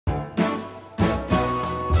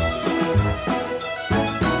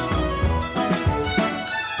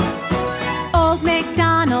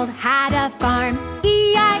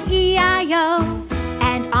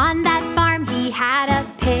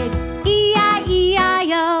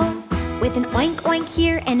with an oink oink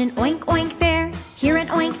here and an oink oink there. Here an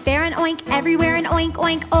oink, there an oink, everywhere an oink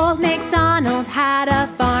oink. Old MacDonald had a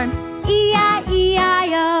farm,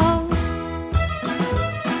 E-I-E-I-O.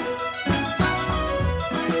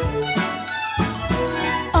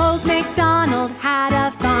 Old MacDonald had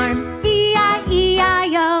a farm,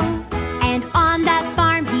 E-I-E-I-O. And on that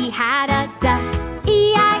farm he had a duck,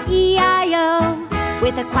 E-I-E-I-O.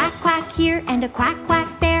 With a quack quack here and a quack quack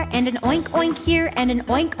there, and an oink oink here and an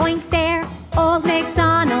oink oink there. Old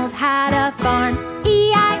MacDonald had a farm,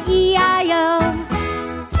 E-I-E-I-O.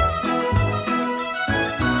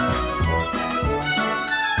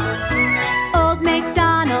 Old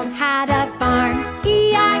MacDonald had a farm,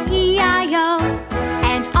 E-I-E-I-O.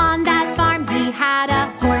 And on that farm he had a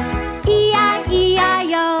horse,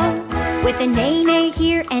 E-I-E-I-O. With a neigh-neigh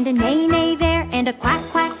here and a neigh-neigh there, and a quack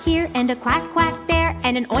quack here and a quack quack there,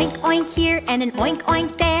 and an oink oink here and an oink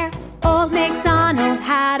oink there. Old MacDonald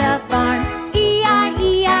had a farm,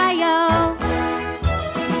 E-I-E-I-O.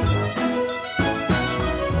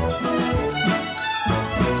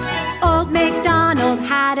 Old MacDonald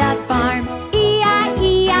had a farm,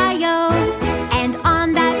 E-I-E-I-O. And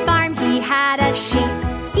on that farm he had a sheep,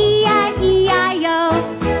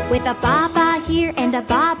 E-I-E-I-O. With a baa-baa here and a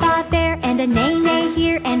baa-baa